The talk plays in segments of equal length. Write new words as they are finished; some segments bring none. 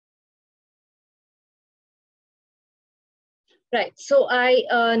Right. So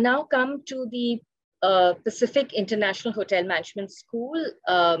I now come to the Pacific International Hotel Management School.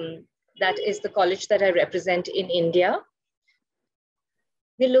 That is the college that I represent in India.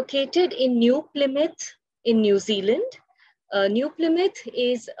 We're located in New Plymouth in New Zealand. New Plymouth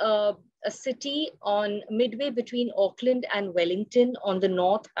is a city on midway between Auckland and Wellington on the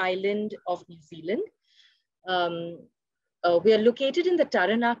North Island of New Zealand. We are located in the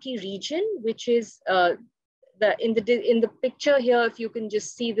Taranaki region, which is in the picture here, if you can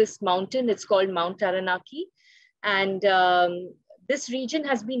just see this mountain, it's called Mount Taranaki. And this region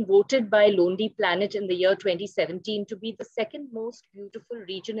has been voted by Lonely Planet in the year 2017 to be the second most beautiful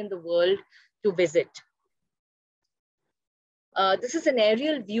region in the world to visit. This is an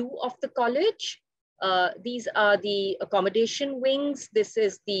aerial view of the college. These are the accommodation wings. This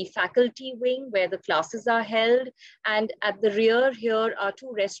is the faculty wing where the classes are held. And at the rear here are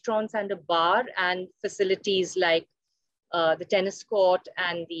 2 restaurants and a bar, and facilities like the tennis court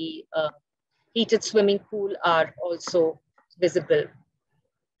and the heated swimming pool are also visible.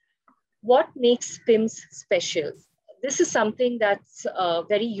 What makes PIMS special? This is something that's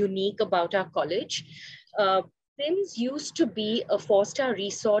very unique about our college. PIMS used to be a 4-star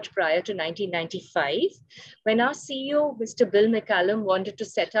resort prior to 1995. When our CEO, Mr. Bill McCallum, wanted to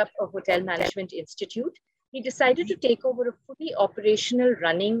set up a hotel management institute, he decided to take over a fully operational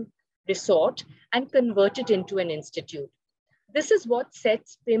running resort and convert it into an institute. This is what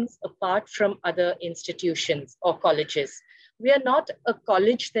sets PIMS apart from other institutions or colleges. We are not a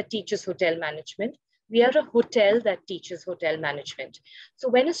college that teaches hotel management. We are a hotel that teaches hotel management. So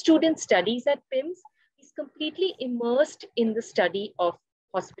when a student studies at PIMS, he's completely immersed in the study of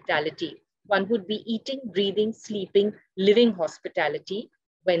hospitality. One would be eating, breathing, sleeping, living hospitality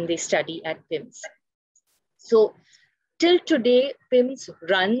when they study at PIMS. So till today, PIMS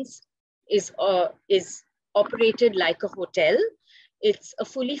is operated like a hotel. It's a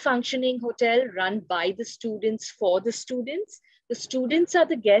fully functioning hotel run by the students for the students. The students are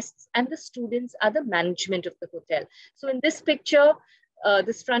the guests and the students are the management of the hotel. So in this picture,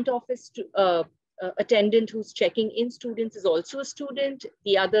 this front office attendant who's checking in students is also a student.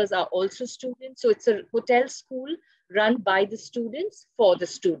 The others are also students. So it's a hotel school run by the students for the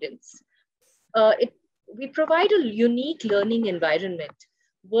students. We provide a unique learning environment,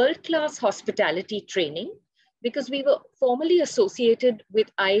 world-class hospitality training, because we were formerly associated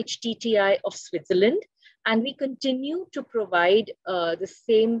with IHTTI of Switzerland, and we continue to provide the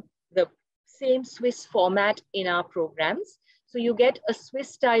same Swiss format in our programs. So you get a Swiss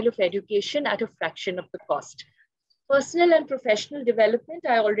style of education at a fraction of the cost. Personal and professional development,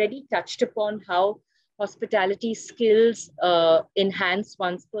 I already touched upon how hospitality skills enhance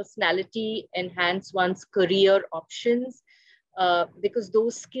one's personality, enhance one's career options, because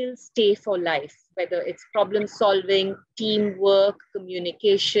those skills stay for life, whether it's problem solving, teamwork,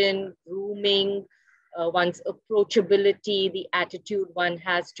 communication, grooming, one's approachability, the attitude one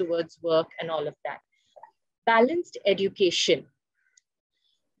has towards work, and all of that. Balanced education.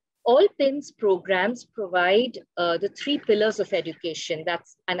 All PIMS programs provide the 3 pillars of education.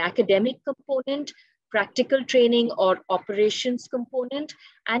 That's an academic component, practical training or operations component,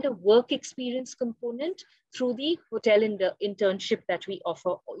 and a work experience component through the hotel internship that we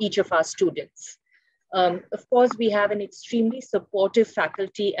offer each of our students. Of course, we have an extremely supportive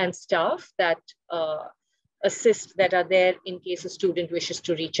faculty and staff that assist, that are there in case a student wishes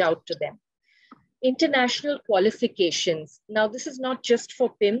to reach out to them. International qualifications. Now, this is not just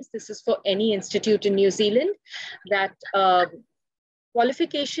for PIMS, this is for any institute in New Zealand, that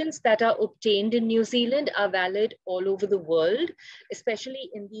qualifications that are obtained in New Zealand are valid all over the world, especially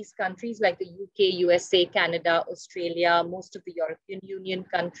in these countries like the UK, USA, Canada, Australia, most of the European Union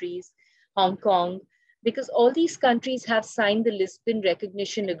countries, Hong Kong, because all these countries have signed the Lisbon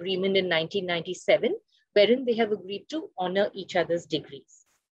Recognition Agreement in 1997, wherein they have agreed to honor each other's degrees.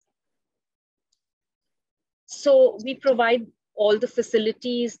 So we provide all the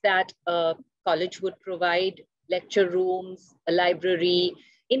facilities that a college would provide, lecture rooms, a library.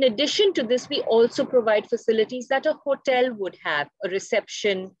 In addition to this, we also provide facilities that a hotel would have, a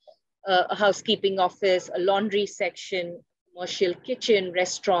reception, a housekeeping office, a laundry section, commercial kitchen,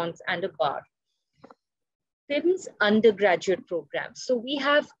 restaurants, and a bar. PIMS undergraduate programs. So we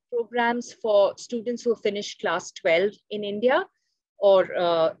have programs for students who have finished class 12 in India or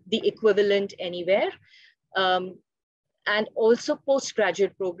the equivalent anywhere. And also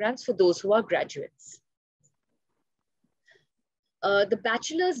postgraduate programs for those who are graduates. The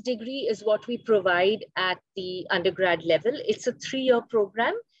bachelor's degree is what we provide at the undergrad level. It's a 3-year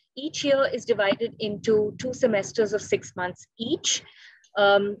program. Each year is divided into 2 semesters of 6 months each.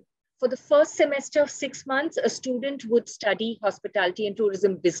 For the first semester of 6 months, a student would study hospitality and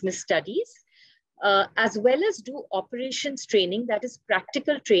tourism business studies, as well as do operations training, that is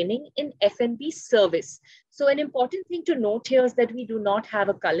practical training in F&B service. So an important thing to note here is that we do not have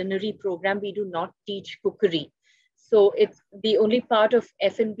a culinary program. We do not teach cookery. So it's the only part of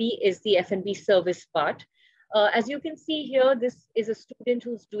F&B is the F&B service part. As you can see here, this is a student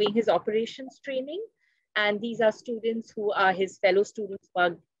who's doing his operations training. And these are students who are his fellow students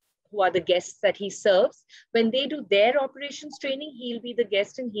who are the guests that he serves. When they do their operations training, he'll be the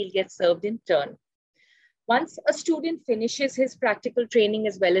guest and he'll get served in turn. Once a student finishes his practical training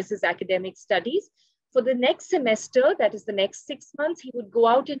as well as his academic studies, for the next semester, that is the next 6 months, he would go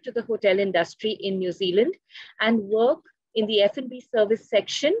out into the hotel industry in New Zealand and work in the F&B service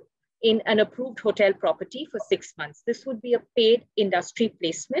section in an approved hotel property for 6 months. This would be a paid industry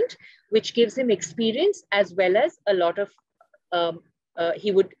placement, which gives him experience as well as a lot of,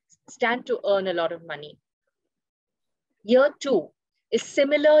 he would stand to earn a lot of money. Year 2 is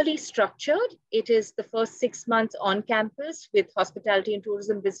similarly structured. It is the first 6 months on campus with hospitality and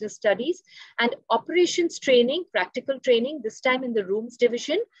tourism business studies and operations training, practical training, this time in the rooms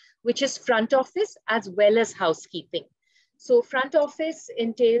division, which is front office as well as housekeeping. So front office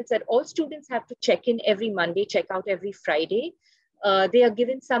entails that all students have to check in every Monday, check out every Friday. They are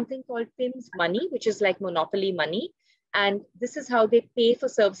given something called PIMS money, which is like monopoly money. And this is how they pay for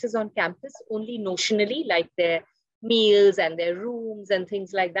services on campus, only notionally, like their meals and their rooms and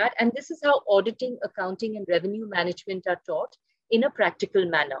things like that. And this is how auditing, accounting, and revenue management are taught in a practical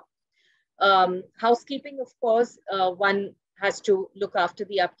manner. Housekeeping, of course, one has to look after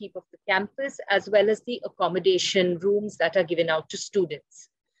the upkeep of the campus as well as the accommodation rooms that are given out to students.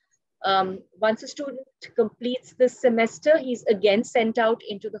 Once a student completes this semester, he's again sent out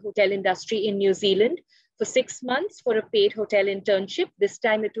into the hotel industry in New Zealand for 6 months for a paid hotel internship. This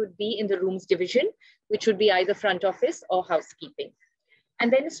time it would be in the rooms division, which would be either front office or housekeeping.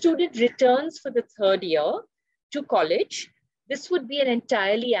 And then a student returns for the 3rd year to college. This would be an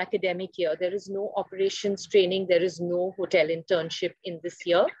entirely academic year. There is no operations training. There is no hotel internship in this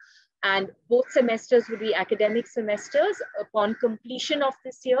year. And both semesters would be academic semesters. Upon completion of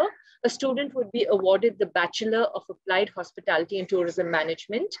this year, a student would be awarded the Bachelor of Applied Hospitality and Tourism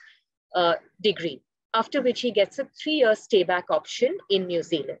Management degree, after which he gets a 3-year stay-back option in New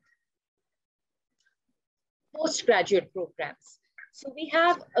Zealand. Postgraduate programs. So we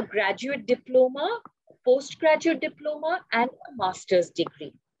have a graduate diploma, a postgraduate diploma, and a master's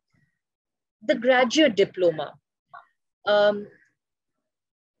degree. The graduate diploma.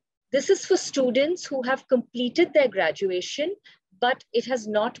 This is for students who have completed their graduation, but it has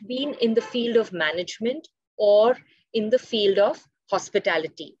not been in the field of management or in the field of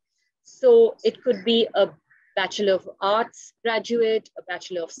hospitality. So it could be a Bachelor of Arts graduate, a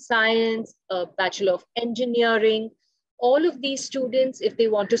Bachelor of Science, a Bachelor of Engineering. All of these students, if they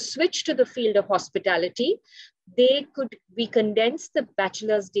want to switch to the field of hospitality, we condense the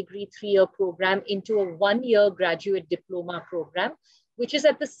bachelor's degree 3-year program into a 1-year graduate diploma program, which is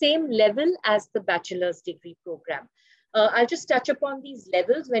at the same level as the bachelor's degree program. I'll just touch upon these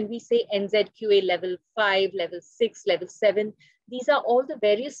levels when we say NZQA level 5, level 6, level 7. These are all the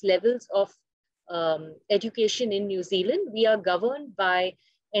various levels of education in New Zealand. We are governed by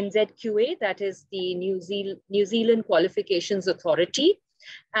NZQA, that is the New Zealand Qualifications Authority.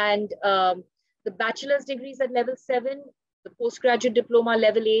 And the bachelor's degrees at level 7, the postgraduate diploma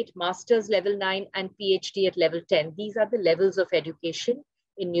level 8, master's level 9, and PhD at level 10. These are the levels of education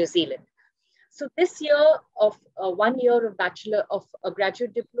in New Zealand. So this year of 1 year of bachelor of a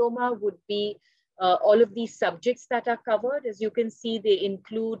graduate diploma would be all of these subjects that are covered. As you can see, they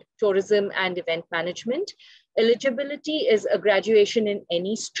include tourism and event management. Eligibility is a graduation in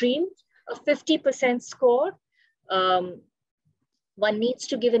any stream, a 50% score. One needs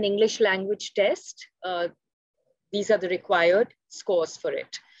to give an English language test. These are the required scores for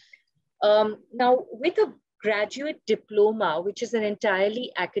it. Now, with a graduate diploma, which is an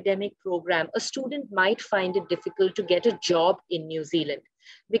entirely academic program, a student might find it difficult to get a job in New Zealand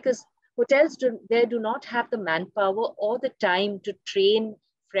because hotels do not have the manpower or the time to train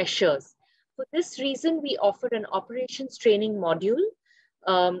freshers. For this reason, we offer an operations training module,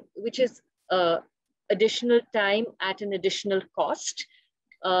 which is additional time at an additional cost.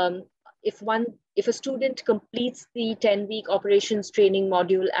 If a student completes the 10-week operations training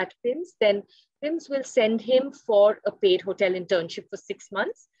module at PIMS, then PIMS will send him for a paid hotel internship for 6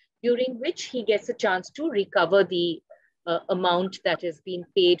 months, during which he gets a chance to recover the amount that has been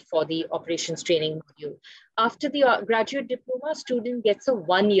paid for the operations training module. After the graduate diploma, student gets a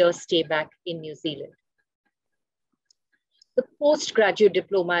 1-year stay back in New Zealand. The postgraduate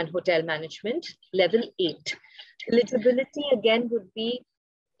diploma in hotel management, level 8. Eligibility again would be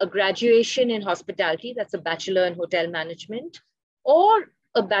a graduation in hospitality, that's a bachelor in hotel management, or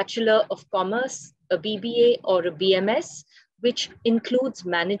a bachelor of commerce, a BBA or a BMS, which includes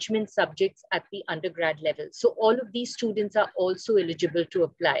management subjects at the undergrad level. So all of these students are also eligible to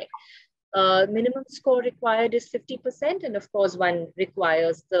apply. Minimum score required is 50%, and of course one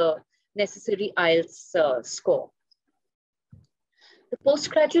requires the necessary IELTS score. The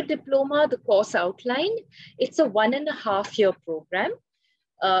postgraduate diploma, the course outline, it's a 1.5-year program.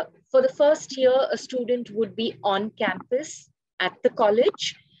 For the first year, a student would be on campus at the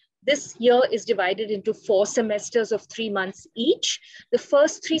college. This year is divided into 4 semesters of 3 months each. The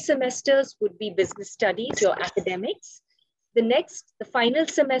first 3 semesters would be business studies, your academics. The final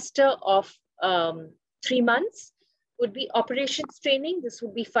semester of 3 months would be operations training. This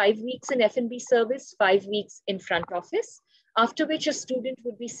would be 5 weeks in F&B service, 5 weeks in front office, after which a student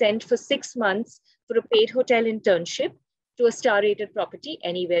would be sent for 6 months for a paid hotel internship to a star-rated property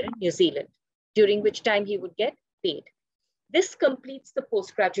anywhere in New Zealand, during which time he would get paid. This completes the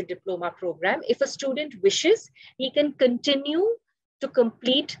postgraduate diploma program. If a student wishes, he can continue to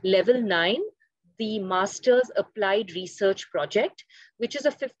complete level 9, the Master's Applied Research Project, which is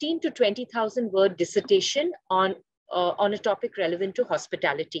a 15 to 20,000 word dissertation on a topic relevant to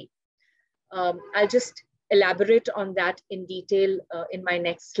hospitality. I'll just elaborate on that in detail in my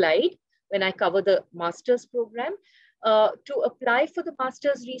next slide when I cover the master's program. To apply for the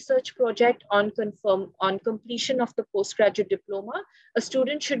master's research project on completion of the postgraduate diploma, a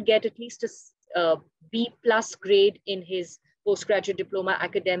student should get at least a B+ grade in his postgraduate diploma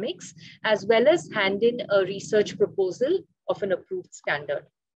academics, as well as hand in a research proposal of an approved standard.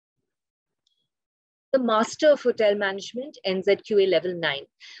 The Master of Hotel Management NZQA level 9.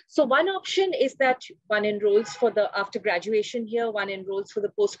 So one option is that one enrolls for the, after graduation here, one enrolls for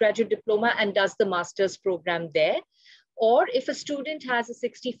the postgraduate diploma and does the master's program there. Or if a student has a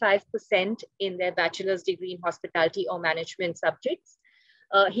 65% in their bachelor's degree in hospitality or management subjects,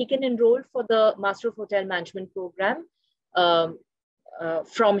 he can enroll for the Master of Hotel Management program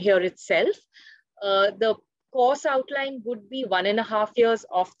from here itself. The course outline would be 1.5 years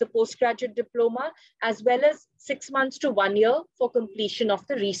of the postgraduate diploma, as well as 6 months to 1 year for completion of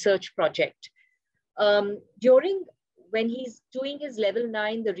the research project. When he's doing his level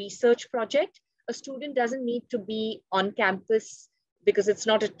 9, the research project, a student doesn't need to be on campus because it's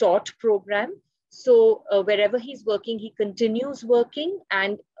not a taught program. So wherever he's working, he continues working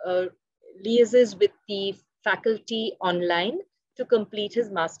and liaises with the faculty online to complete his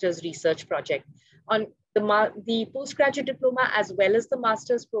master's research project. On the postgraduate diploma as well as the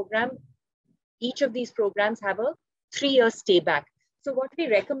master's program, each of these programs have a 3-year stay back. So what we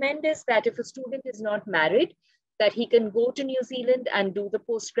recommend is that if a student is not married, that he can go to New Zealand and do the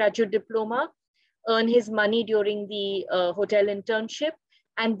postgraduate diploma, earn his money during the hotel internship,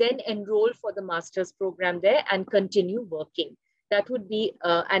 and then enroll for the master's program there and continue working. That would be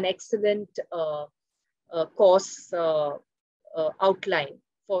an excellent course outline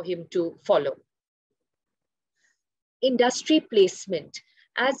for him to follow. Industry placement.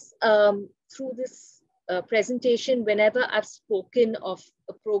 As through this presentation, whenever I've spoken of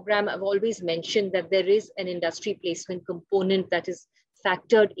a program, I've always mentioned that there is an industry placement component that is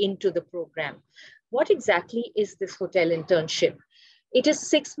factored into the program. What exactly is this hotel internship? It is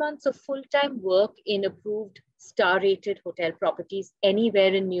 6 months of full-time work in approved star-rated hotel properties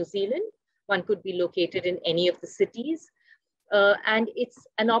anywhere in New Zealand. One could be located in any of the cities. And it's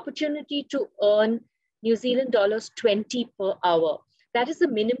an opportunity to earn New Zealand dollars 20 per hour. That is the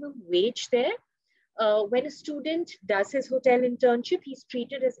minimum wage there. When a student does his hotel internship, he's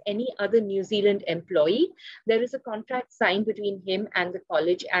treated as any other New Zealand employee. There is a contract signed between him and the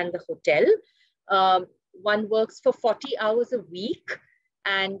college and the hotel. One works for 40 hours a week.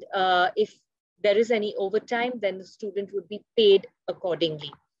 And if there is any overtime, then the student would be paid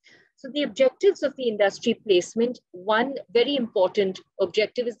accordingly. So the objectives of the industry placement, one very important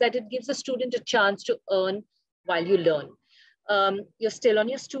objective is that it gives a student a chance to earn while you learn. You're still on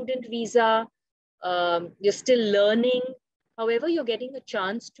your student visa, you're still learning. However, you're getting a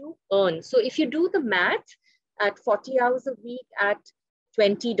chance to earn. So if you do the math at 40 hours a week at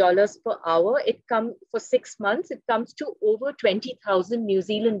 $20 per hour, it comes for 6 months, it comes to over 20,000 New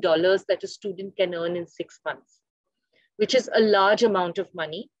Zealand dollars that a student can earn in 6 months, which is a large amount of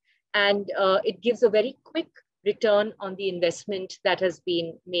money. And it gives a very quick return on the investment that has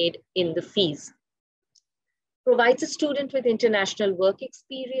been made in the fees. provides a student with international work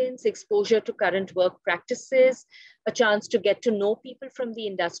experience, exposure to current work practices, a chance to get to know people from the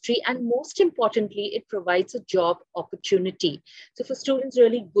industry, and most importantly, it provides a job opportunity. So for students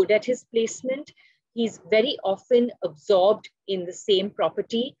really good at his placement, he's very often absorbed in the same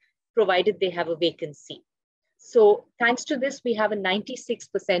property, provided they have a vacancy. So thanks to this, we have a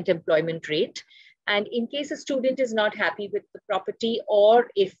 96% employment rate. And in case a student is not happy with the property, or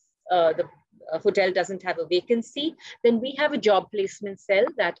if the hotel doesn't have a vacancy, then we have a job placement cell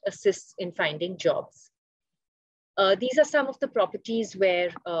that assists in finding jobs. These are some of the properties where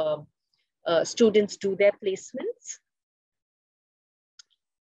students do their placements.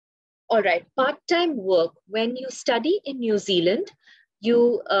 All right, part-time work. When you study in New Zealand,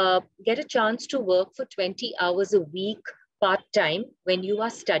 you get a chance to work for 20 hours a week part-time when you are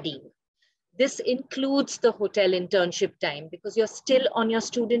studying. This includes the hotel internship time, because you're still on your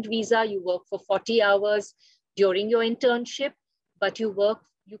student visa. You work for 40 hours during your internship, but you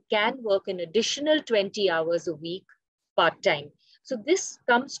can work an additional 20 hours a week part-time. So this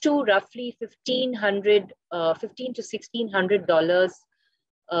comes to roughly $1,500 to $1,600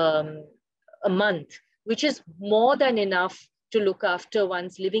 a month, which is more than enough to look after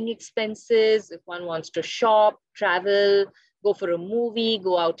one's living expenses. If one wants to shop, travel, go for a movie,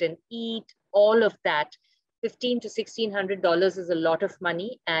 go out and eat, all of that, $1,500 to $1,600 is a lot of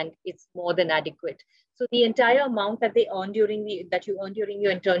money, and it's more than adequate. So the entire amount that you earn during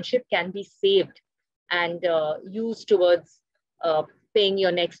your internship can be saved and used towards paying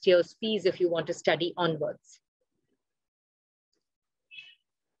your next year's fees if you want to study onwards.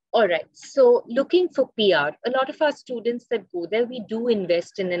 All right, so looking for PR, a lot of our students that go there, we do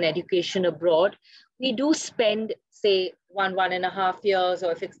invest in an education abroad. We do spend, say, 1.5 years,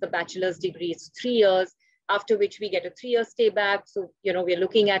 or if it's the bachelor's degree, it's 3 years, after which we get a 3-year stay back. So, we're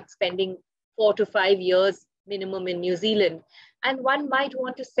looking at spending 4 to 5 years minimum in New Zealand. And one might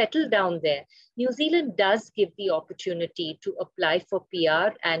want to settle down there. New Zealand does give the opportunity to apply for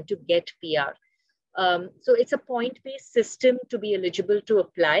PR and to get PR. So it's a point-based system to be eligible to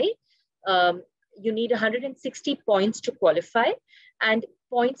apply. You need 160 points to qualify, and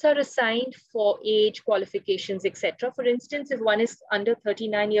points are assigned for age, qualifications, etc. For instance, if one is under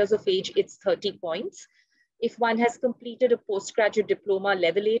 39 years of age, it's 30 points. If one has completed a postgraduate diploma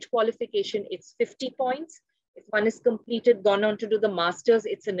level 8 qualification, it's 50 points. If one has gone on to do the master's,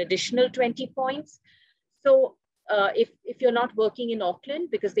 it's an additional 20 points. So if you're not working in Auckland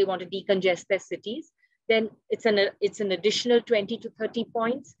because they want to decongest their cities, then it's an additional 20 to 30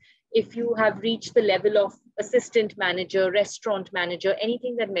 points. If you have reached the level of assistant manager, restaurant manager,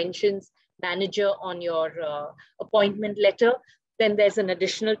 anything that mentions manager on your appointment letter, then there's an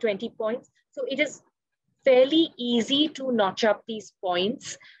additional 20 points. So it is fairly easy to notch up these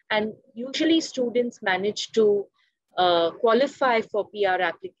points, and usually students manage to qualify for PR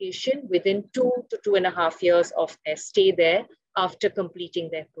application within 2 to 2.5 years of their stay there after completing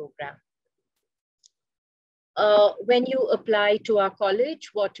their program. When you apply to our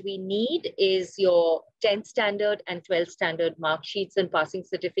college, what we need is your 10th standard and 12th standard mark sheets and passing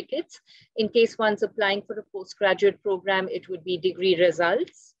certificates. In case one's applying for a postgraduate program, it would be degree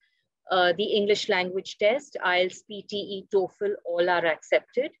results. The English language test, IELTS, PTE, TOEFL, all are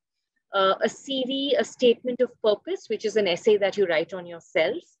accepted. A CV, a statement of purpose, which is an essay that you write on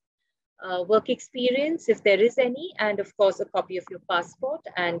yourself. Work experience, if there is any, and of course, a copy of your passport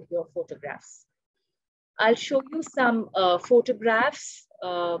and your photographs. I'll show you some photographs,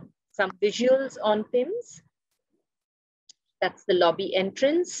 some visuals on PIMS. That's the lobby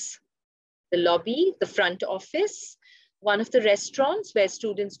entrance, the lobby, the front office, one of the restaurants where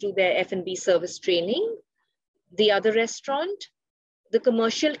students do their F&B service training, the other restaurant, the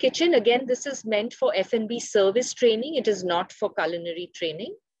commercial kitchen. Again, this is meant for F&B service training. It is not for culinary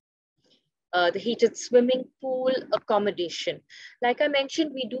training. The heated swimming pool, accommodation. Like I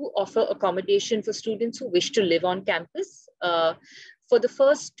mentioned, we do offer accommodation for students who wish to live on campus. For the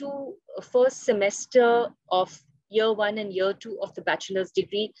first semester of year 1 and year 2 of the bachelor's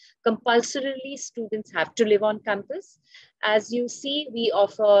degree, compulsorily students have to live on campus. As you see, we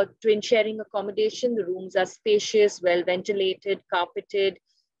offer twin sharing accommodation. The rooms are spacious, well ventilated, carpeted.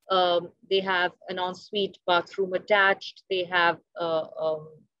 They have an ensuite bathroom attached. They have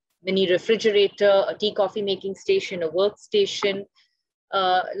mini refrigerator, a tea coffee making station, a workstation.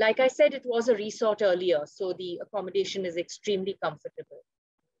 Like I said, it was a resort earlier, so the accommodation is extremely comfortable.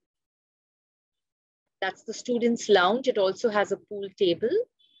 That's the students' lounge. It also has a pool table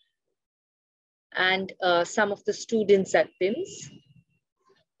and some of the students at PIMS.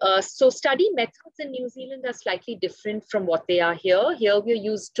 So study methods in New Zealand are slightly different from what they are here. Here we're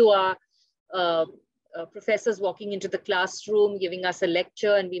used to our professors walking into the classroom, giving us a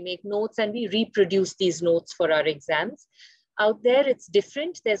lecture, and we make notes and we reproduce these notes for our exams. Out there, it's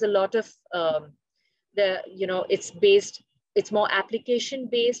different. There's a lot of, it's more application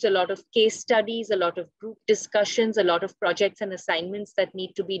based, a lot of case studies, a lot of group discussions, a lot of projects and assignments that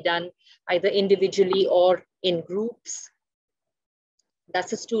need to be done either individually or in groups.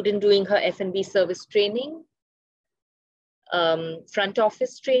 That's a student doing her F&B service training, front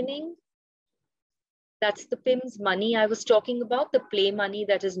office training. That's the PIMS money I was talking about, the play money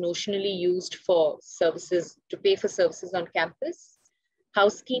that is notionally used for services, to pay for services on campus.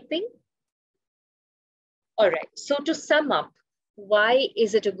 Housekeeping. All right, so to sum up, why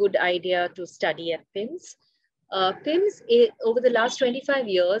is it a good idea to study at PIMS? PIMS, over the last 25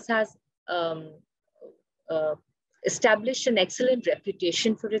 years, has established an excellent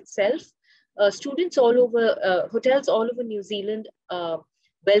reputation for itself. Students all over, hotels all over New Zealand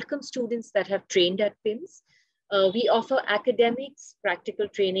welcome students that have trained at PIMS. We offer academics, practical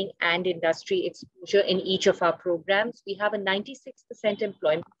training, and industry exposure in each of our programs. We have a 96%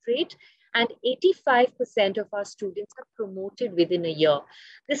 employment rate, and 85% of our students are promoted within a year.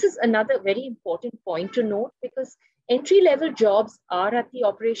 This is another very important point to note, because entry-level jobs are at the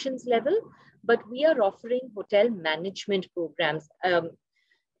operations level, but we are offering hotel management programs.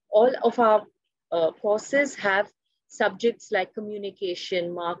 All of our courses have subjects like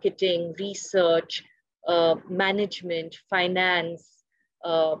communication, marketing, research, management, finance,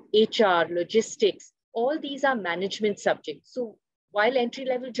 HR, logistics. All these are management subjects. So while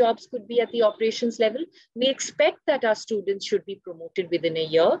entry-level jobs could be at the operations level, we expect that our students should be promoted within a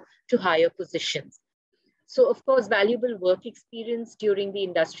year to higher positions. So of course, valuable work experience during the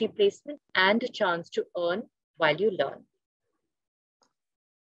industry placement and a chance to earn while you learn.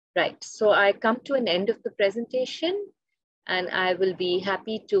 Right, so I come to an end of the presentation, and I will be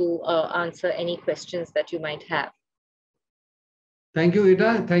happy to answer any questions that you might have. Thank you,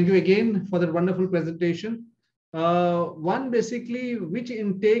 Ida. Thank you again for that wonderful presentation. One, basically, which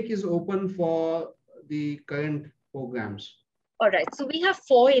intake is open for the current programs? All right, so we have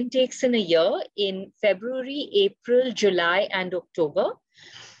 4 intakes in a year, in February, April, July, and October.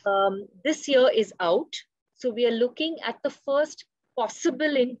 This year is out. So we are looking at the first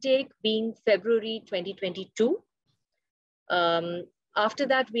possible intake being February 2022. After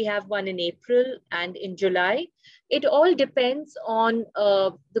that, we have one in April and in July. It all depends on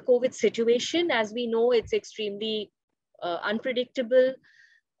the COVID situation. As we know, it's extremely unpredictable.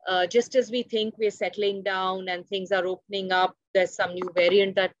 Just as we think we're settling down and things are opening up, there's some new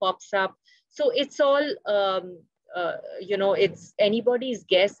variant that pops up. So it's all, it's anybody's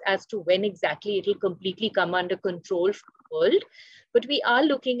guess as to when exactly it will completely come under control for the world. But we are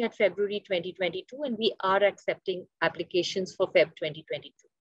looking at February 2022, and we are accepting applications for Feb 2022.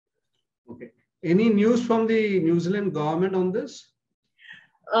 Okay. Any news from the New Zealand government on this?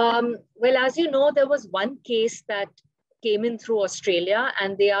 Well, as you know, there was one case that came in through Australia,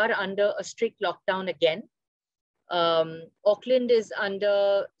 and they are under a strict lockdown again. Auckland is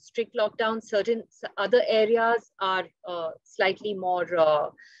under strict lockdown. Certain other areas are slightly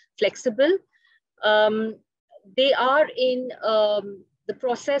more flexible. They are in the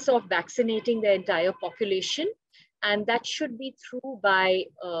process of vaccinating the entire population, and that should be through by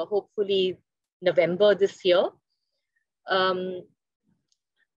hopefully November this year.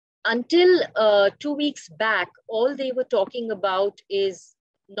 Until 2 weeks back, all they were talking about is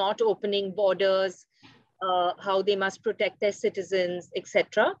not opening borders, how they must protect their citizens,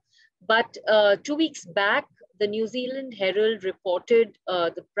 etc. But 2 weeks back, the New Zealand Herald reported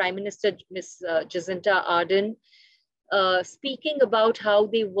the Prime Minister, Ms. Jacinta Ardern, speaking about how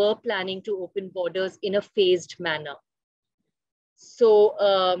they were planning to open borders in a phased manner. So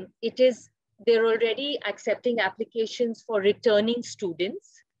they're already accepting applications for returning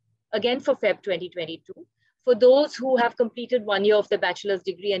students, again for Feb 2022. For those who have completed 1 year of their bachelor's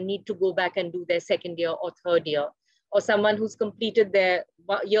degree and need to go back and do their second year or third year, or someone who's completed their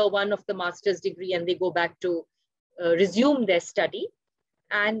year 1 of the master's degree and they go back to resume their study.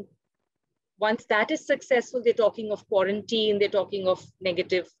 And once that is successful, they're talking of quarantine, they're talking of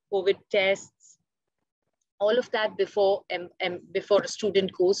negative COVID tests, all of that before a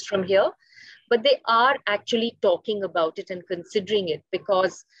student goes from here. But they are actually talking about it and considering it,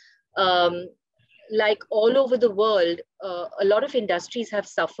 because like all over the world, a lot of industries have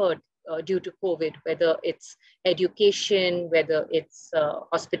suffered due to COVID, whether it's education, whether it's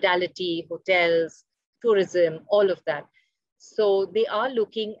hospitality, hotels, tourism, all of that. So they are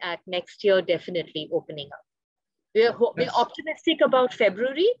looking at next year definitely opening up. We're optimistic about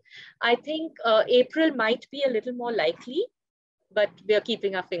February. I think April might be a little more likely, but we're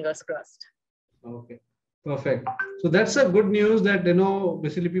keeping our fingers crossed. Okay, perfect. So that's a good news that,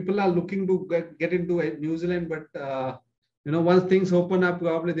 basically people are looking to get into New Zealand, but, once things open up,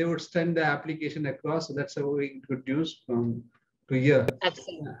 probably they would send the application across. So that's a very good news to hear.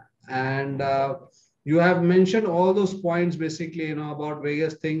 Absolutely. And you have mentioned all those points basically, about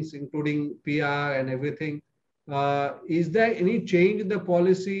various things, including PR and everything. Is there any change in the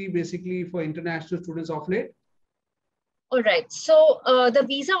policy basically for international students of late? All right. So the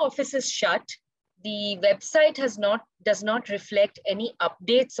visa office is shut. The website does not reflect any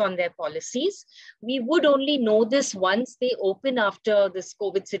updates on their policies. We would only know this once they open after this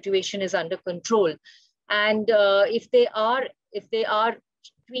COVID situation is under control. And if they are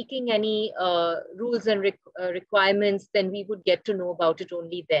tweaking any rules and requirements, then we would get to know about it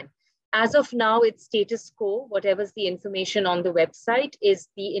only then. As of now, it's status quo. Whatever's the information on the website is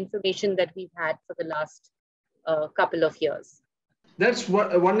the information that we've had for the last couple of years. That's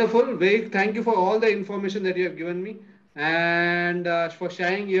wonderful. Thank you for all the information that you have given me and for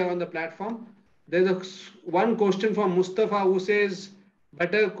sharing here on the platform. There's one question from Mustafa who says,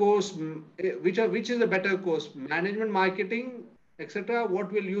 better course, which is the better course, management, marketing, etc.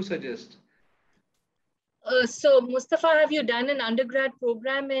 What will you suggest? So Mustafa, have you done an undergrad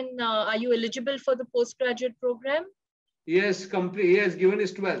program and are you eligible for the postgraduate program? Yes, complete. Yes, given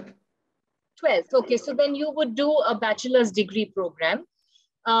is 12th. 12th. Okay, so then you would do a bachelor's degree program.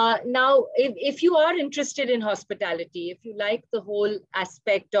 Now, if you are interested in hospitality, if you like the whole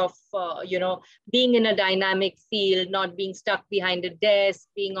aspect of, being in a dynamic field, not being stuck behind a desk,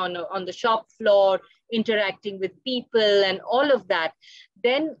 being on the shop floor, interacting with people and all of that,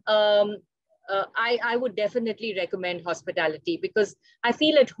 then I would definitely recommend hospitality because I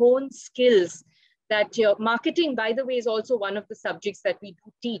feel it hones skills that your marketing, by the way, is also one of the subjects that we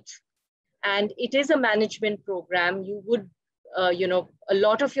do teach. And it is a management program. You would, a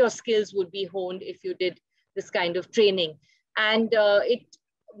lot of your skills would be honed if you did this kind of training. And it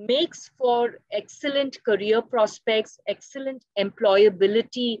makes for excellent career prospects, excellent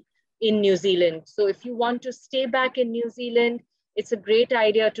employability in New Zealand. So if you want to stay back in New Zealand, it's a great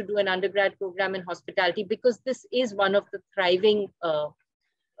idea to do an undergrad program in hospitality because this is one of the thriving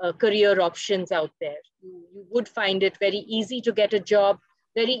career options out there. You would find it very easy to get a job,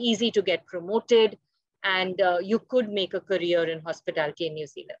 very easy to get promoted, and you could make a career in hospitality in New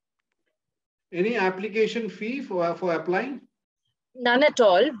Zealand. Any application fee for applying? None at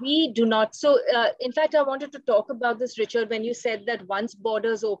all. We do not. So in fact, I wanted to talk about this, Richard, when you said that once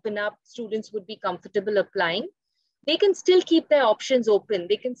borders open up, students would be comfortable applying. They can still keep their options open.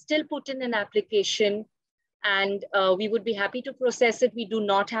 They can still put in an application and we would be happy to process it. We do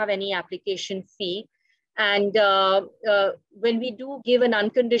not have any application fee. And when we do give an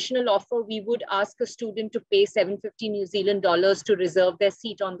unconditional offer, we would ask a student to pay $750 New Zealand to reserve their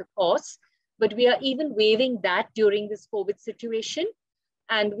seat on the course. But we are even waiving that during this COVID situation.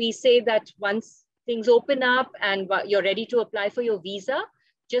 And we say that once things open up and you're ready to apply for your visa,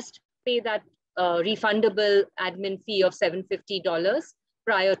 just pay that refundable admin fee of $750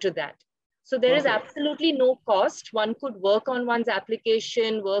 prior to that. So there is absolutely no cost. One could work on one's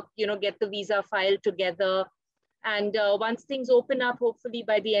application, get the visa file together. And once things open up, hopefully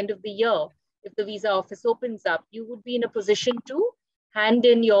by the end of the year, if the visa office opens up, you would be in a position to hand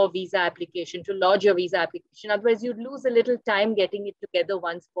in your visa application, to lodge your visa application. Otherwise, you'd lose a little time getting it together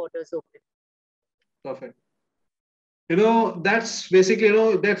once borders open. Perfect. That's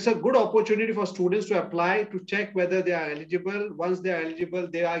basically, that's a good opportunity for students to apply to check whether they are eligible. Once they are eligible,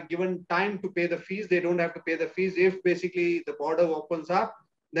 they are given time to pay the fees. They don't have to pay the fees. If basically the border opens up,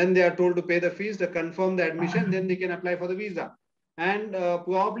 then they are told to pay the fees to confirm the admission, then they can apply for the visa. And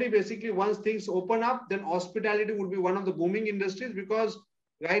probably basically once things open up, then hospitality would be one of the booming industries because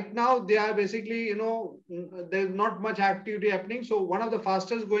right now they are basically, there's not much activity happening. So one of the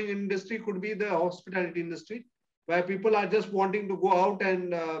fastest growing industry could be the hospitality industry, where people are just wanting to go out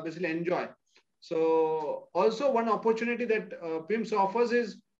and basically enjoy. So also one opportunity that PIMS offers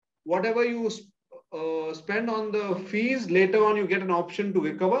is whatever you spend on the fees, later on you get an option to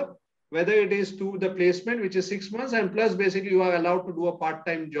recover, whether it is to the placement, which is 6 months, and plus basically you are allowed to do a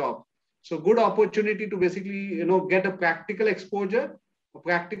part-time job. So good opportunity to basically, get a practical exposure, a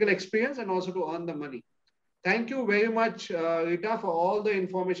practical experience, and also to earn the money. Thank you very much, Rita, for all the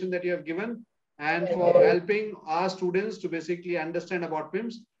information that you have given and for helping our students to basically understand about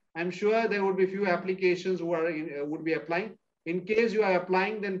PIMS. I'm sure there would be few applications who are would be applying. In case you are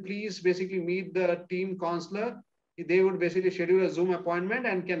applying, then please basically meet the team counselor. They would basically schedule a Zoom appointment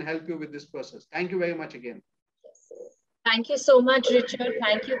and can help you with this process. Thank you very much again. Thank you so much, Richard.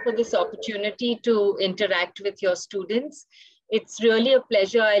 Thank you for this opportunity to interact with your students. It's really a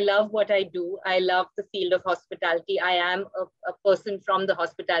pleasure. I love what I do. I love the field of hospitality. I am a person from the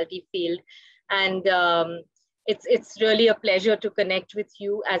hospitality field. And it's really a pleasure to connect with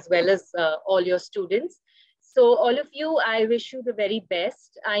you as well as all your students. So all of you, I wish you the very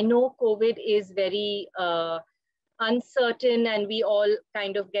best. I know COVID is very uncertain and we all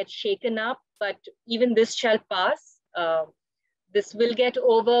kind of get shaken up, but even this shall pass. This will get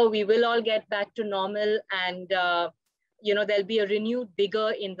over. We will all get back to normal, and there'll be a renewed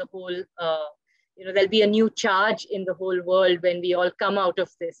vigor in the whole. There'll be a new charge in the whole world when we all come out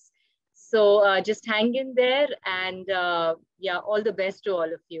of this. So just hang in there, and yeah, all the best to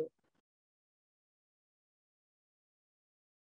all of you.